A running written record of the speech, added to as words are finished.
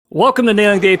Welcome to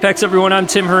Nailing the Apex, everyone. I'm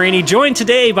Tim Harini, joined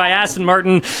today by Aston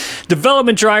Martin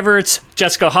development driver. It's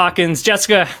Jessica Hawkins.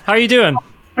 Jessica, how are you doing?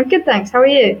 I'm good, thanks. How are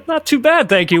you? Not too bad,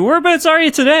 thank you. Whereabouts are you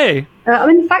today? I'm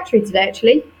in the factory today,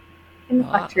 actually. In the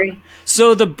factory.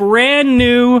 So the brand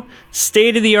new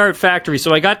state-of-the-art factory.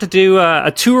 So I got to do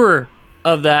a tour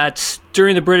of that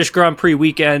during the British Grand Prix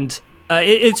weekend.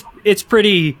 It's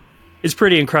pretty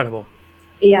incredible.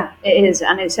 Yeah, it is,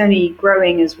 and it's only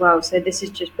growing as well. So this is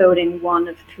just building one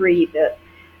of three that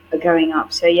are going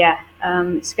up. So yeah,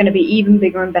 it's going to be even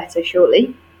bigger and better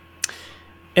shortly.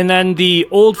 And then the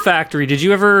old factory, did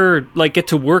you ever get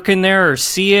to work in there or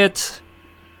see it?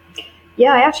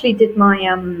 Yeah, I actually did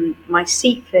my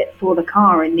seat fit for the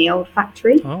car in the old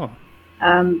factory. Oh.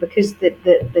 Because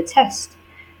the test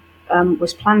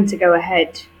was planned to go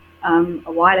ahead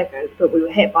a while ago, but we were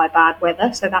hit by bad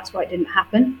weather, so that's why it didn't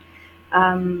happen.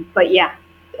 But yeah,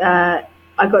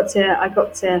 I got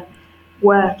to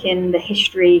work in the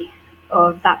history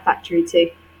of that factory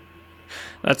too.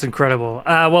 That's incredible.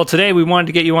 Well, today we wanted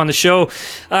to get you on the show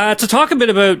to talk a bit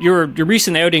about your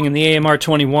recent outing in the AMR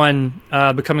 21,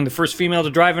 becoming the first female to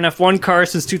drive an F1 car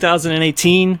since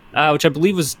 2018, which I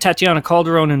believe was Tatiana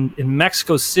Calderon in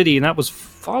Mexico City, and that was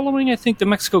following, I think, the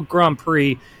Mexico Grand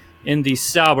Prix in the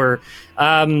Sauber.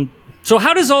 So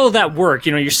how does all of that work?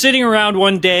 You're sitting around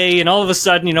one day and all of a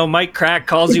sudden, Mike Crack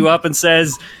calls you up and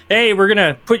says, hey, we're going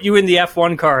to put you in the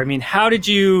F1 car. I mean, how did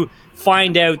you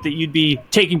find out that you'd be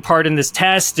taking part in this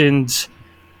test? And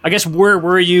I guess, where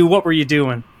were you? What were you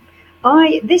doing?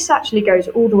 This actually goes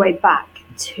all the way back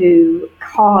to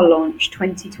car launch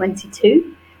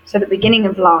 2022. So the beginning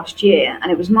of last year.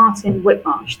 And it was Martin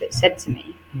Whitmarsh that said to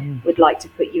me, we'd like to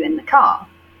put you in the car.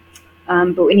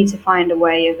 But we need to find a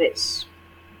way of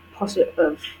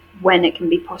when it can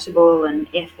be possible and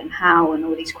if and how and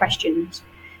all these questions.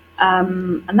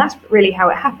 And that's really how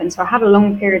it happened. So I had a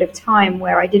long period of time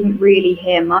where I didn't really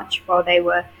hear much while they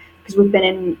were, because we've been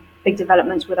in big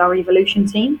developments with our Evolution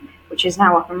team, which is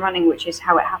now up and running, which is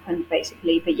how it happened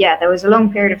basically. But yeah, there was a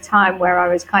long period of time where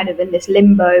I was kind of in this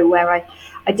limbo where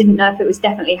I didn't know if it was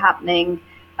definitely happening.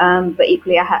 But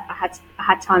equally I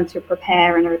had time to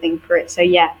prepare and everything for it. So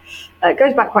yeah, it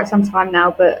goes back quite some time now,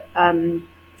 but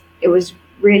it was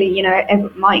really,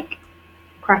 Mike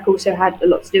Crack also had a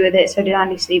lot to do with it. So did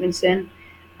Andy Stevenson.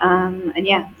 And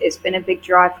yeah, it's been a big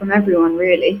drive from everyone,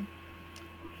 really.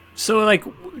 So,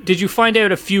 did you find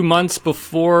out a few months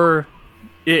before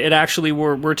it actually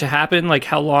were to happen?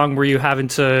 How long were you having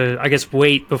to, I guess,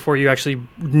 wait before you actually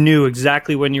knew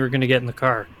exactly when you were going to get in the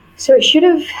car? So it should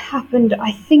have happened,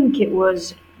 I think it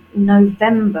was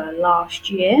November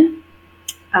last year.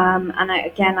 And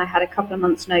I had a couple of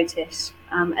months' notice.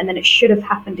 And then it should have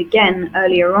happened again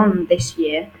earlier on this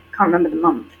year. Can't remember the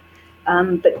month.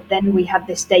 But then we had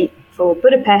this date for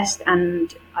Budapest,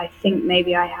 and I think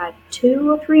maybe I had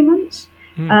 2 or 3 months.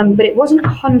 But it wasn't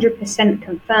 100%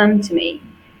 confirmed to me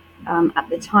at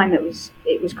the time. It was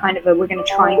kind of we're going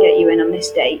to try and get you in on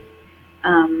this date.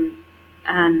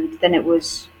 And then it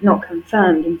was not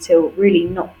confirmed until really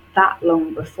not that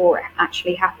long before it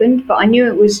actually happened. But I knew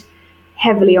it was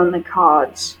heavily on the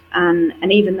cards,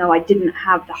 and even though I didn't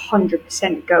have the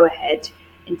 100% go ahead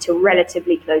until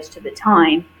relatively close to the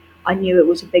time, I knew it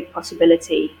was a big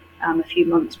possibility a few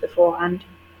months beforehand.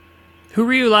 Who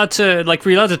were you allowed to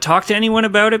were you allowed to talk to anyone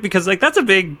about it? Because that's a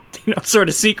big sort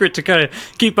of secret to kind of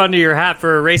keep under your hat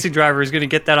for a racing driver who's going to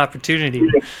get that opportunity.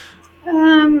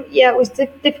 Yeah, it was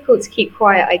difficult to keep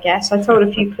quiet, I guess. I told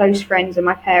a few close friends and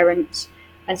my parents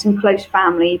and some close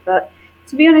family, but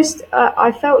to be honest,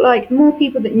 I felt like the more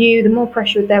people that knew, the more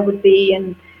pressure there would be,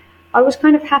 and I was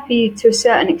kind of happy to a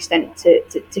certain extent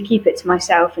to keep it to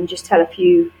myself and just tell a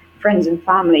few friends and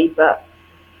family. But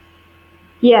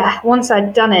yeah, once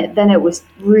I'd done it, then it was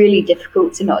really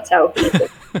difficult to not tell people.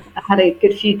 I had a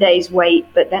good few days wait,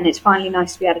 but then it's finally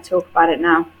nice to be able to talk about it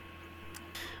now.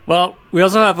 Well, we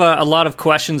also have a lot of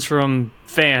questions from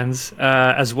fans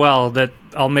as well that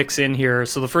I'll mix in here.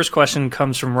 So the first question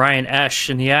comes from Ryan Esch,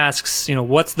 and he asks,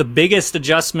 what's the biggest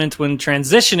adjustment when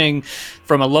transitioning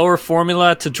from a lower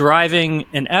formula to driving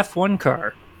an F1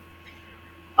 car?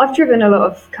 I've driven a lot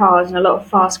of cars and a lot of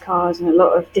fast cars and a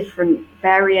lot of different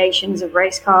variations of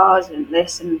race cars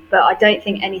but I don't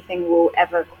think anything will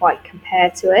ever quite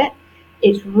compare to it.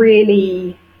 It's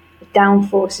really, the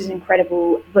downforce is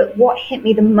incredible, but what hit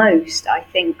me the most, I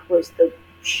think, was the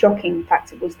shocking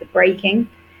factor was the braking.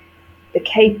 The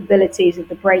capabilities of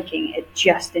the braking are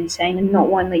just insane and not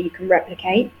one that you can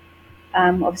replicate.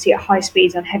 Obviously at high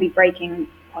speeds on heavy braking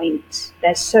points,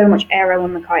 there's so much aero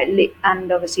on the car,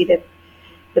 and obviously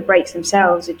the brakes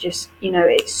themselves are just,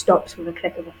 it stops with a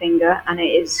click of a finger, and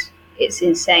it's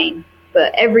insane.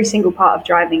 but every single part of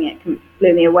driving it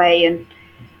blew me away. And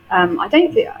I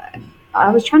don't think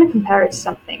I was trying to compare it to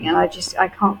something, and I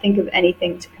can't think of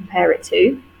anything to compare it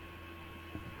to.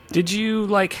 Did you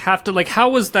have to how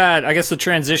was that, I guess, the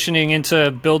transitioning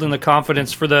into building the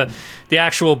confidence for the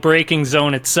actual braking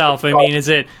zone itself? I mean,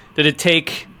 did it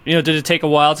take a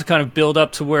while to kind of build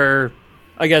up to where,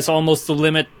 I guess, almost the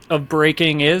limit of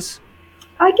braking is?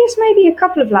 I guess maybe a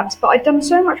couple of laps, but I'd done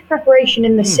so much preparation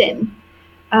in the sim,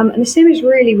 and the sim is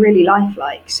really, really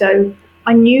lifelike. So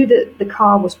I knew that the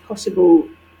car was possible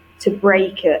to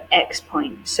brake at X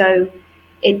point. So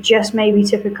it just maybe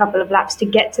took a couple of laps to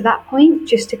get to that point,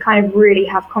 just to kind of really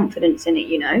have confidence in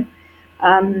it,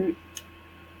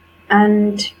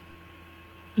 And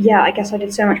yeah, I guess I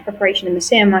did so much preparation in the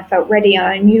sim. I felt ready and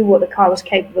I knew what the car was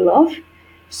capable of.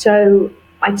 So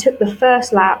I took the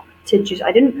first lap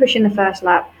I didn't push in the first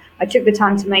lap. I took the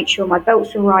time to make sure my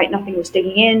belts were right, nothing was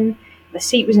digging in, the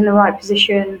seat was in the right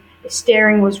position, the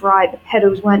steering was right, the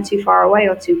pedals weren't too far away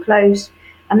or too close.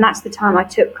 And that's the time I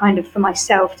took kind of for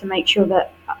myself to make sure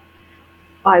that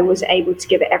I was able to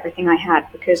give it everything I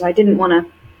had, because I didn't want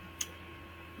to,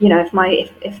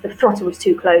 if the throttle was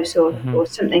too close or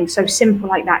something so simple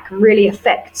like that can really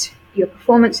affect your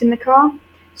performance in the car.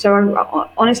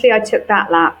 So honestly, I took that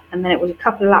lap, and then it was a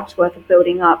couple of laps worth of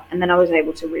building up, and then I was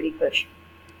able to really push.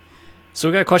 So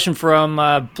we got a question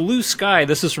from Blue Sky.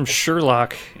 This is from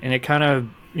Sherlock, and it kind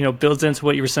of builds into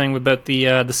what you were saying about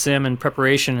the sim and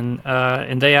preparation,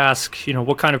 and they ask,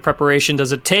 what kind of preparation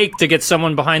does it take to get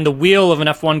someone behind the wheel of an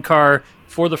F1 car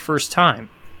for the first time?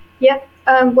 Yeah,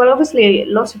 well, obviously,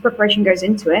 lots of preparation goes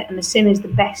into it, and the sim is the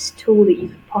best tool that you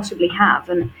could possibly have.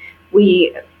 And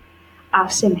our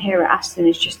sim here at Aston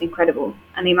is just incredible,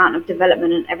 and the amount of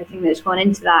development and everything that's gone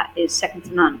into that is second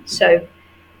to none. So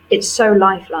it's so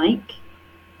lifelike.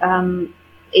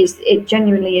 It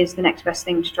genuinely is the next best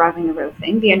thing to driving a real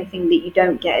thing. The only thing that you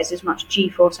don't get is as much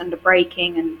G-force under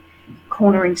braking and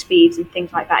cornering speeds and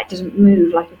things like that. It doesn't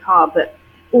move like a car, but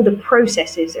all the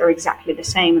processes are exactly the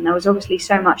same. And there was obviously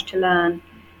so much to learn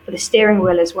for the steering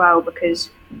wheel as well, because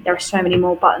there are so many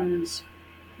more buttons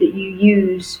that you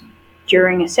use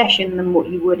during a session than what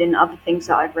you would in other things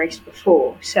that I've raced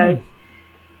before. So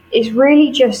it's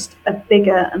really just a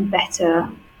bigger and better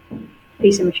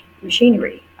piece of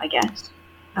machinery, I guess.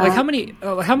 How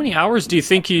many hours do you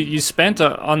think you spent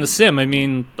on the sim? I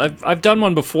mean, I've done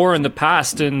one before in the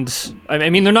past, and I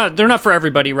mean they're not for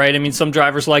everybody, right? I mean, some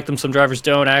drivers like them, some drivers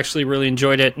don't. I actually really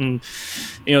enjoyed it, and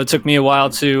it took me a while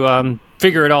to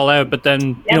figure it all out. But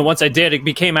then once I did, it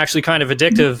became actually kind of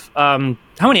addictive.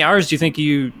 How many hours do you think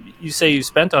you say you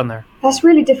spent on there? That's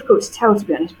really difficult to tell, to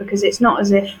be honest, because it's not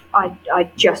as if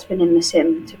I'd just been in the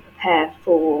sim to prepare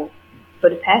for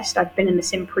Budapest. I've been in the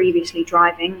sim previously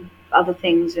driving other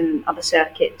things and other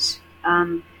circuits.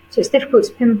 So it's difficult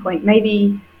to pinpoint.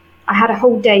 Maybe I had a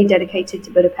whole day dedicated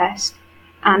to Budapest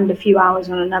and a few hours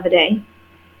on another day.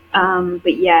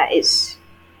 But yeah, it's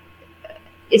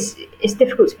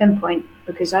difficult to pinpoint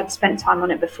because I'd spent time on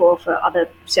it before for other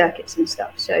circuits and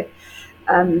stuff. So,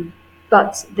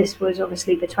 but this was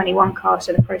obviously the 21 car,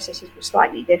 so the processes were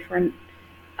slightly different.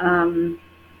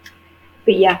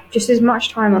 But yeah, just as much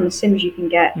time on the sim as you can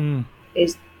get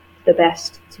is the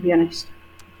best, to be honest.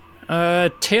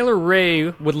 Taylor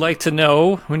Ray would like to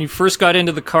know, when you first got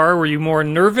into the car, were you more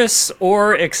nervous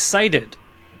or excited?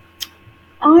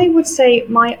 I would say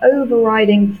my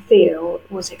overriding feel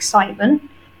was excitement.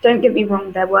 Don't get me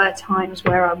wrong, there were times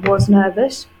where I was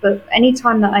nervous, but any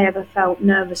time that I ever felt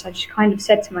nervous, I just kind of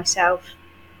said to myself,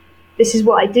 this is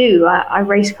what I do. I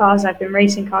race cars, I've been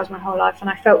racing cars my whole life, and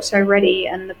I felt so ready,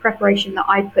 and the preparation that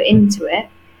I put into it,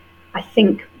 I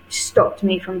think, stopped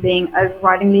me from being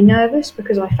overridingly nervous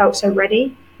because I felt so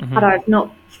ready. Had I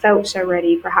not felt so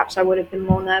ready, perhaps I would have been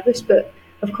more nervous, but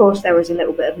of course there was a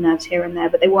little bit of nerves here and there,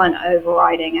 but they weren't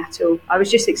overriding at all. I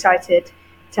was just excited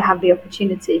to have the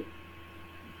opportunity.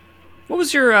 What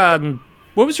was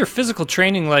your physical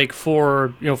training like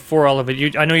for all of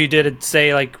it? I know you did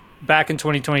say like back in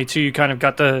 2022 you kind of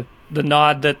got the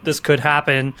nod that this could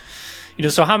happen.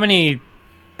 So how many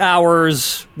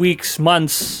hours, weeks,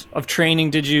 months of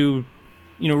training did you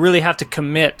really have to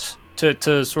commit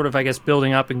to sort of, I guess,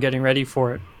 building up and getting ready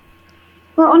for it?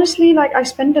 Well, honestly, I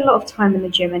spend a lot of time in the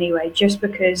gym anyway, just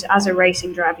because as a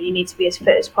racing driver, you need to be as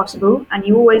fit as possible, and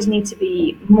you always need to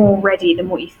be more ready than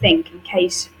what you think in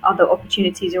case other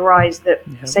opportunities arise that,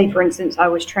 say, for instance, I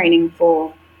was training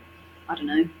for, I don't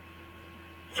know,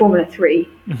 Formula 3.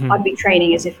 I'd be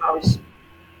training as if I was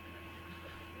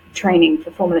training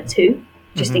for Formula 2,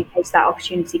 just in case that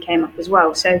opportunity came up as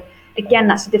well. So again,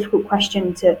 that's a difficult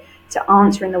question to to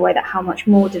answer in the way that how much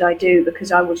more did I do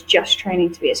because I was just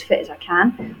training to be as fit as I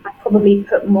can. I probably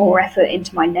put more effort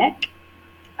into my neck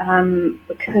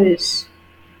because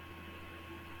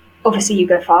obviously you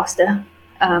go faster.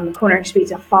 Cornering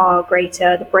speeds are far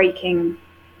greater. The braking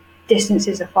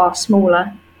distances are far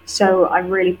smaller. So I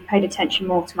really paid attention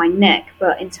more to my neck.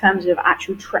 But in terms of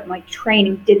actual my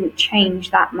training didn't change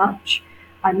that much.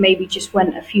 I maybe just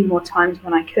went a few more times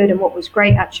when I could. And what was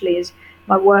great actually is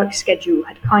my work schedule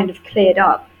had kind of cleared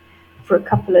up for a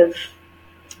couple of,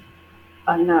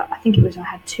 I don't know, I think it was I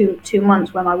had two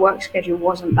months where my work schedule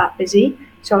wasn't that busy.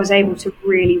 So I was able to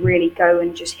really, really go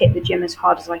and just hit the gym as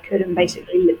hard as I could and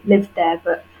basically lived there.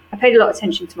 But I paid a lot of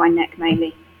attention to my neck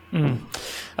mainly.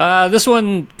 This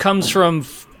one comes from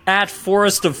at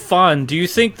Forest of Fun. Do you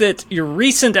think that your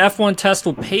recent F1 test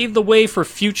will pave the way for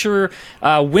future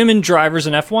women drivers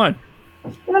in F1?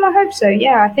 Well, I hope so.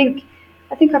 Yeah, I think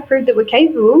I proved that we're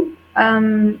capable.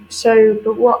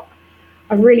 But what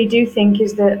I really do think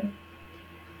is that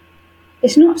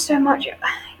it's not so much.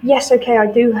 Yes, okay, I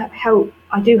do hope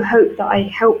that I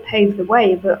help pave the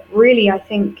way. But really, I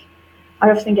think I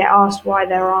often get asked why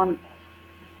there aren't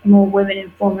more women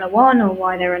in Formula One or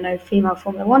why there are no female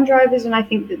Formula One drivers. And I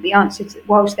think that the answer to,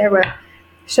 whilst there are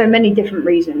so many different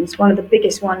reasons, one of the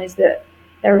biggest one is that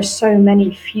there are so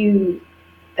many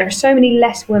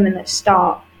less women that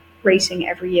start racing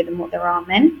every year than what there are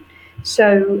men.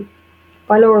 So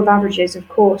by law of averages, of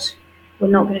course, we're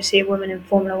not going to see a woman in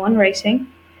Formula One racing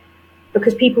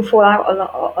because people fall out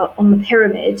on the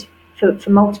pyramid for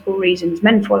multiple reasons.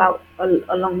 Men fall out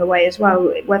along the way as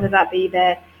well, whether that be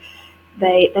they're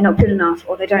not good enough,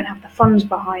 or they don't have the funds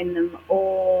behind them,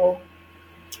 or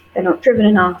they're not driven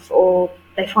enough, or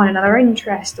they find another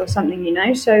interest or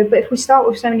something, So, but if we start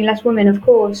with so many less women, of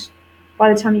course,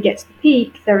 by the time you get to the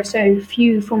peak, there are so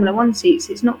few Formula One seats,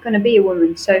 it's not going to be a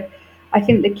woman. So I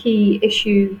think the key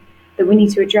issue that we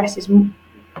need to address is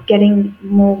getting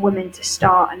more women to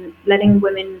start and letting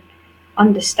women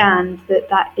understand that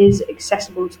that is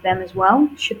accessible to them as well,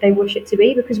 should they wish it to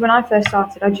be. Because when I first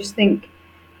started, I just think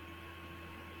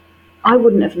I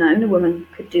wouldn't have known a woman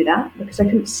could do that because I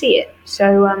couldn't see it.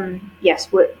 So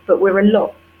yes, we're a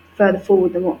lot further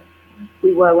forward than what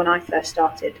we were when I first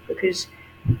started, because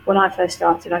when I first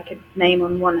started, I could name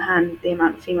on one hand the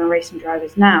amount of female racing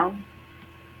drivers. Now,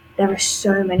 there are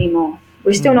so many more.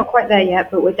 We're still not quite there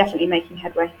yet, but we're definitely making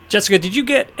headway. Jessica, did you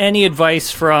get any advice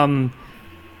from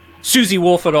Susie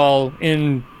Wolf at all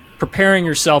in preparing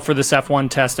yourself for this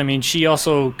F1 test? I mean, she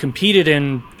also competed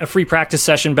in a free practice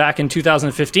session back in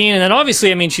 2015. And then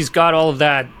obviously, I mean, she's got all of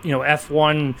that,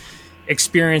 F1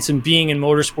 experience and being in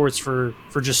motorsports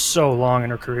for just so long in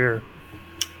her career.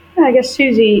 I guess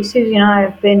Susie and I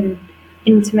have been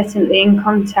intermittently in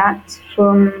contact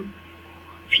from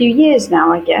a few years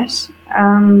now, I guess.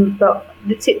 But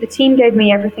the team gave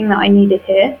me everything that I needed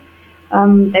here.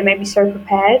 They made me so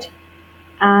prepared.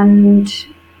 And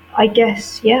I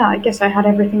guess I had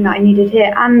everything that I needed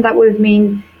here. And that would have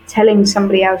mean telling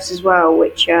somebody else as well,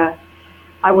 which I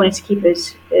wanted to keep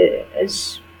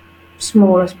as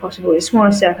small as possible, as small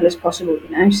a circle as possible,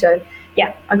 So,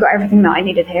 yeah, I got everything that I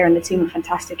needed here, and the team were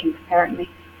fantastic in preparing me.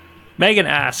 Megan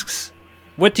asks,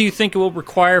 what do you think it will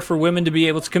require for women to be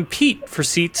able to compete for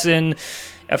seats in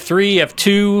F3,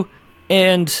 F2,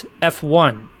 and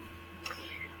F1?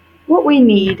 What we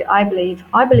need, I believe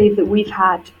that we've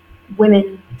had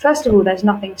women. First of all, there's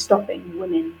nothing stopping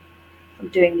women from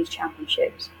doing these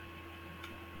championships.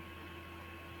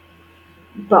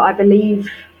 But I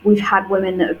believe we've had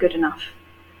women that are good enough.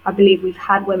 I believe we've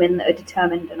had women that are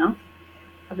determined enough.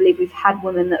 I believe we've had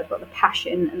women that have got the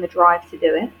passion and the drive to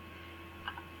do it.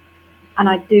 And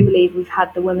I do believe we've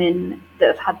had the women that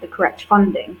have had the correct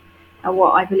funding. And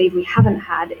what I believe we haven't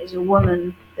had is a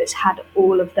woman that's had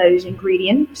all of those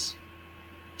ingredients.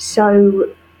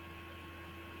 So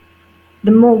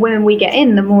the more women we get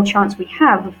in, the more chance we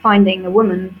have of finding a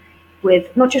woman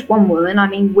with, not just one woman, I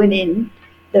mean women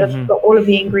that have got all of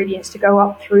the ingredients to go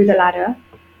up through the ladder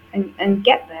and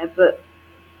get there. But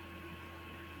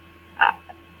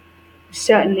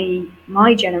certainly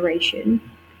my generation,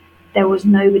 there was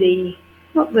nobody,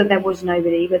 not that there was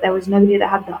nobody, but there was nobody that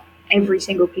had every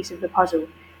single piece of the puzzle.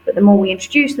 But the more we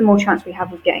introduce, the more chance we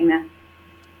have of getting there.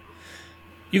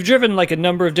 You've driven like a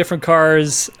number of different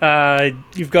cars.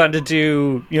 You've gotten to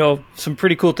do, some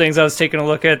pretty cool things. I was taking a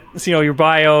look at, your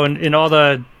bio and all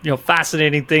the,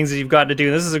 fascinating things that you've gotten to do.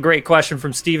 This is a great question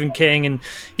from Stephen King, and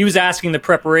he was asking the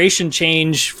preparation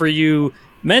change for you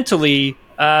mentally,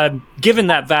 given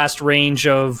that vast range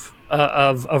of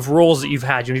roles that you've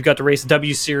had. You've got to race the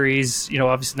W Series.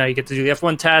 Obviously now you get to do the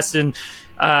F1 test and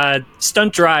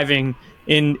stunt driving.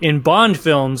 in Bond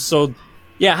films. So,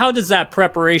 yeah, how does that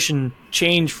preparation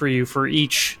change for you for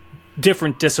each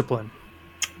different discipline?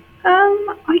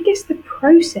 I guess the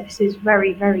process is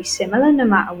very, very similar no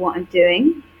matter what I'm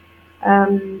doing.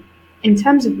 In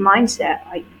terms of mindset,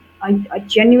 I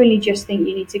genuinely just think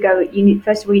you need to go.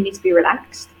 First of all, you need to be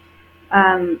relaxed,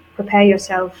 prepare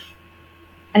yourself,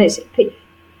 and it's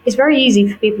very easy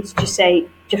for people to just say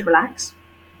just relax.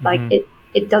 Like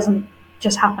it doesn't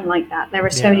just happen like that. There are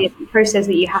so many different processes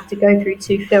that you have to go through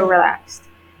to feel relaxed.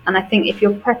 And I think if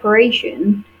your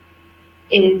preparation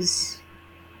is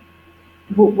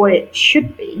what it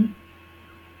should be,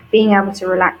 being able to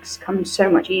relax comes so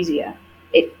much easier.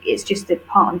 It's just a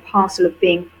part and parcel of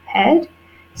being prepared.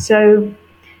 So,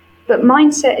 but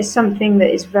mindset is something that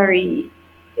is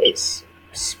it's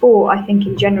sport, I think,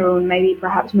 in general, and maybe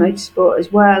perhaps motorsport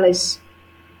as well, is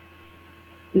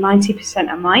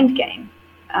 90% a mind game.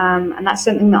 And that's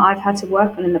something that I've had to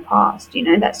work on in the past. You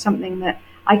know, that's something that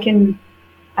I can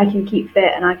keep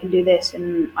fit, and I can do this,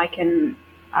 and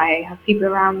I have people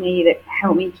around me that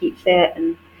help me keep fit,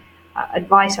 and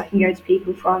advice I can go to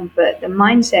people from. But the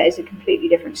mindset is a completely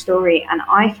different story. And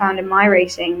I found in my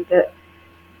racing that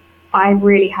I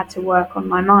really had to work on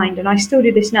my mind, and I still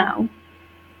do this now.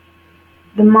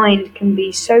 The mind can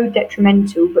be so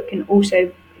detrimental, but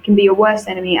it can be your worst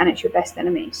enemy and it's your best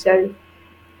enemy. So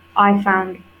I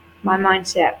found my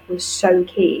mindset was so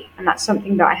key, and that's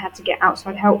something that I had to get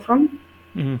outside help from.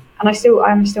 And I'm still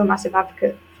a massive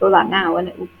advocate for that now,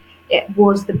 and it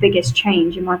was the biggest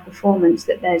change in my performance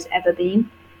that there's ever been.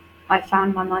 I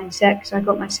found my mindset because I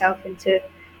got myself into,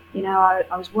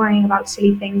 I was worrying about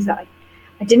silly things that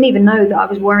I didn't even know that I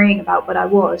was worrying about, but I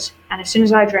was. And as soon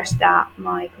as I addressed that,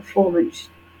 my performance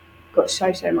got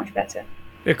so much better.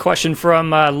 A question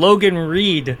from Logan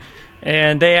Reed,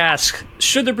 and they ask,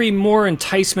 should there be more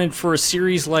enticement for a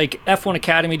series like F1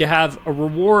 Academy to have a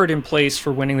reward in place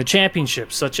for winning the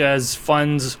championship, such as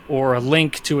funds or a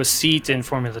link to a seat in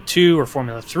Formula 2 or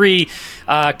Formula 3,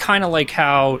 kind of like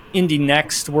how Indy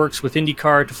Next works with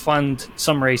IndyCar to fund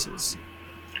some races?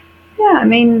 Yeah, I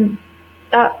mean,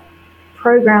 that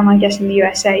program, I guess, in the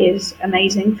USA is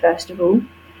amazing, first of all.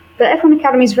 But F1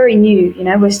 Academy is very new,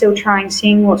 we're still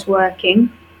seeing what's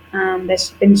working.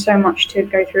 There's been so much to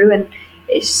go through, and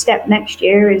its step next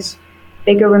year is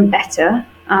bigger and better.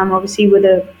 Obviously, with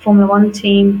a Formula One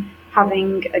team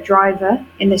having a driver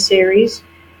in the series.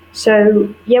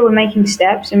 So, yeah, we're making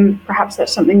steps, and perhaps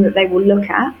that's something that they will look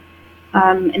at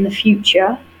in the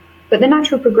future. But the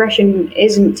natural progression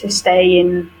isn't to stay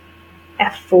in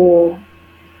F4,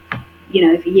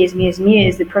 for years and years and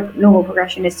years. The normal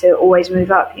progression is to always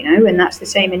move up, and that's the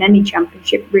same in any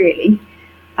championship, really.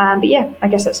 But yeah, I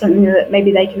guess that's something that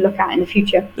maybe they can look at in the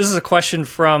future. This is a question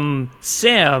from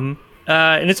Sam,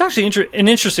 and it's actually an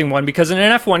interesting one, because in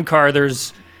an F1 car,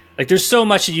 there's so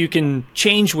much that you can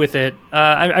change with it.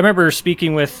 I remember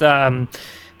speaking with, I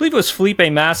believe it was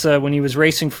Felipe Massa when he was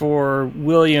racing for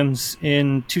Williams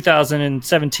in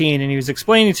 2017, and he was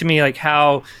explaining to me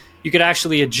how you could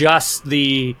actually adjust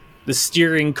the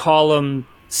steering column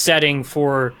setting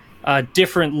for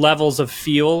different levels of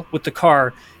feel with the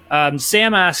car.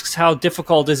 Sam asks, how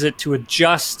difficult is it to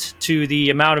adjust to the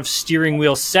amount of steering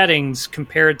wheel settings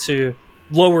compared to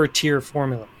lower tier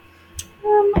formula?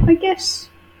 I guess,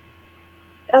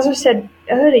 as I said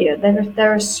earlier,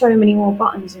 there are so many more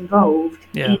buttons involved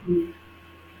in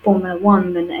Formula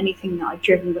One than anything that I've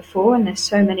driven before, and there's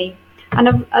so many. And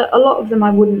a lot of them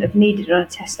I wouldn't have needed on a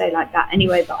test day like that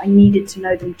anyway, but I needed to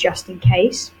know them just in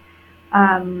case.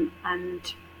 And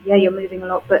yeah, you're moving a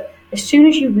lot, but as soon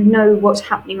as you know what's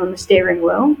happening on the steering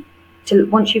wheel,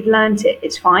 once you've learned it,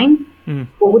 it's fine.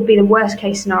 What would be the worst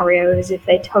case scenario is if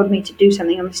they told me to do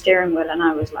something on the steering wheel and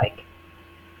I was like,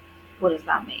 what does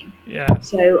that mean? Yeah.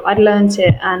 So I'd learned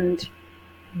it, and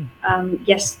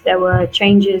yes, there were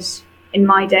changes in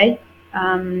my day,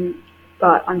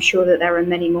 but I'm sure that there are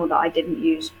many more that I didn't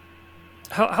use.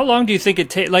 How long do you think it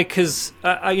takes? Because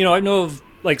I know of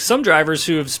some drivers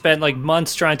who have spent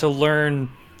months trying to learn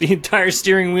the entire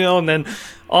steering wheel, and then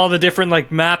all the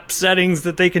different map settings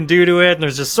that they can do to it. And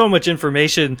there's just so much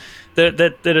information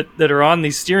that are on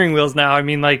these steering wheels now. I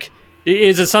mean,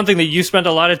 is it something that you spent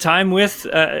a lot of time with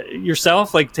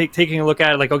yourself, taking a look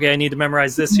at it, okay, I need to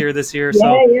memorize this here.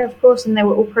 Yeah, of course. And there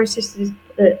were all processes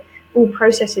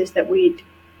that we'd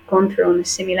gone through on the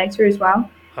simulator as well.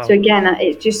 Oh. So again,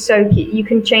 it's just so key. You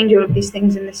can change all of these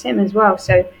things in the sim as well.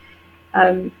 So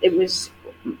it was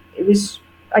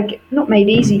not made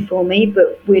easy for me,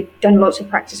 but we'd done lots of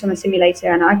practice on the simulator,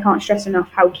 and I can't stress enough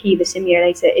how key the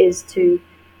simulator is to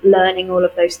learning all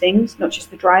of those things, not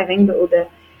just the driving, but all the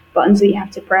buttons that you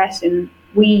have to press. And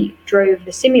we drove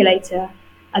the simulator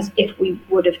as if we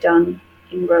would have done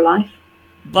in real life.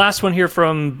 Last one here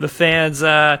from the fans.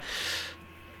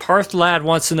 Parth Lad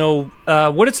wants to know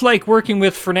what it's like working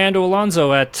with Fernando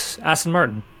Alonso at Aston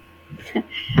Martin.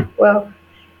 Well,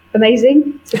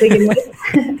 amazing to begin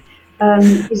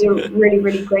with. He's a really,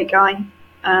 really great guy.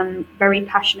 Very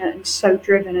passionate and so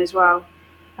driven as well.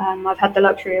 I've had the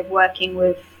luxury of working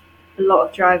with a lot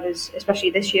of drivers,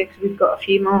 especially this year because we've got a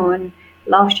few more. And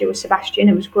last year with Sebastian,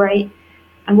 it was great.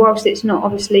 And whilst it's not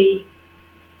obviously,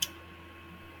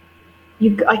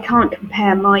 I can't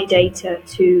compare my data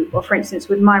to, or for instance,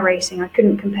 with my racing, I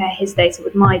couldn't compare his data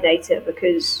with my data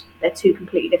because they're two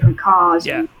completely different cars.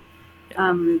 Yeah.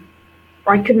 And,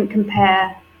 I couldn't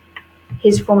compare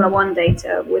his Formula One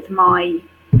data with my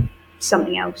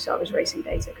something else I was racing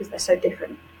data because they're so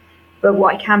different. But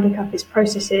what I can pick up is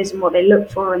processes and what they look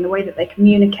for and the way that they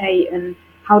communicate and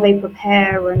how they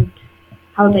prepare and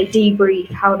how they debrief,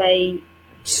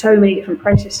 so many different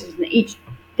processes, and each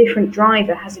different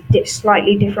driver has a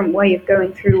slightly different way of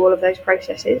going through all of those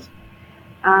processes.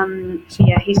 So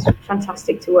yeah, he's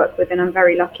fantastic to work with, and I'm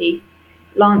very lucky.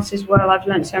 Lance as well, I've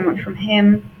learned so much from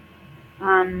him.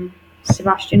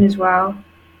 Sebastian as well.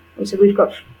 Also, we've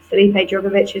got Felipe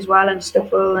Drogovic as well, and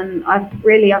Stoffel, and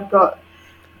I've got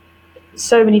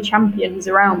so many champions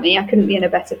around me. I couldn't be in a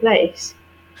better place.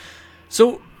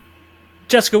 So,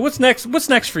 Jessica, what's next? What's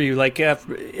next for you? Like,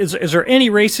 is there any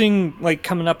racing like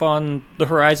coming up on the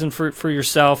horizon for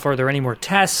yourself? Are there any more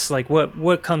tests? Like,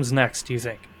 what comes next? Do you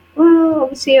think? Well,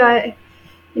 obviously, I'd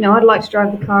like to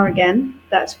drive the car again.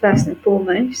 That's first and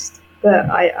foremost. But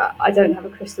I don't have a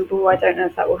crystal ball. I don't know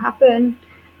if that will happen.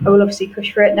 I will obviously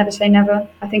push for it. Never say never.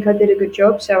 I think I did a good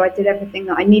job, so I did everything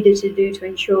that I needed to do to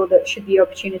ensure that should the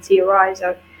opportunity arise,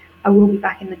 I will be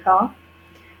back in the car.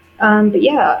 But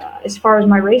yeah, as far as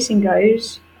my racing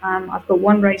goes, I've got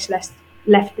one race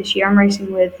left this year. I'm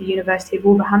racing with the University of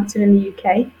Wolverhampton in the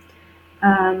UK.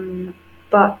 And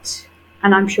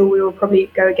I'm sure we will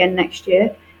probably go again next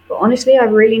year. But honestly, I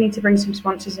really need to bring some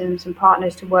sponsors in and some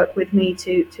partners to work with me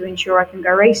to ensure I can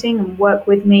go racing and work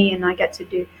with me, and I get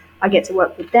to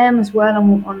work with them as well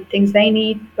on things they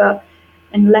need. But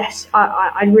unless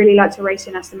I'd really like to race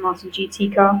an Aston Martin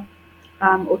GT car,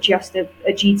 or just a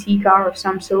GT car of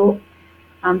some sort.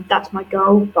 That's my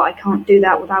goal, but I can't do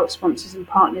that without sponsors and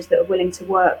partners that are willing to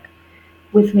work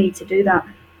with me to do that.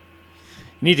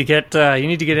 You need to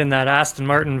get in that Aston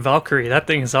Martin Valkyrie. That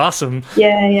thing is awesome.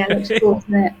 Yeah, looks cool,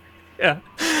 doesn't it?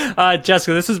 Yeah.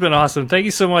 Jessica, this has been awesome. Thank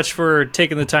you so much for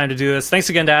taking the time to do this.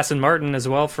 Thanks again to Aston Martin as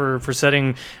well for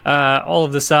setting all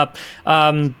of this up.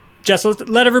 Jess,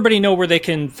 let everybody know where they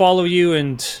can follow you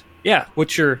and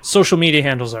what your social media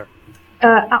handles are.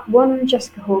 At one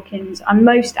Jessica Hawkins. I'm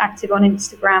most active on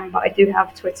Instagram, but I do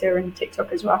have Twitter and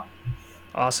TikTok as well.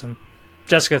 Awesome.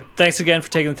 Jessica, thanks again for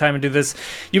taking the time to do this.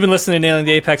 You've been listening to Nailing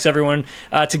the Apex, everyone.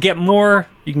 To get more,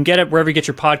 you can get it wherever you get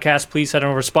your podcast. Please head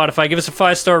on over to Spotify. Give us a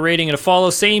 5-star rating and a follow.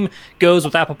 Same goes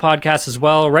with Apple Podcasts as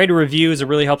well. Write a review as it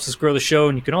really helps us grow the show.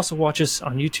 And you can also watch us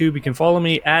on YouTube. You can follow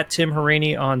me at Tim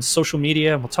Haraney on social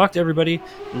media. And we'll talk to everybody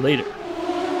later.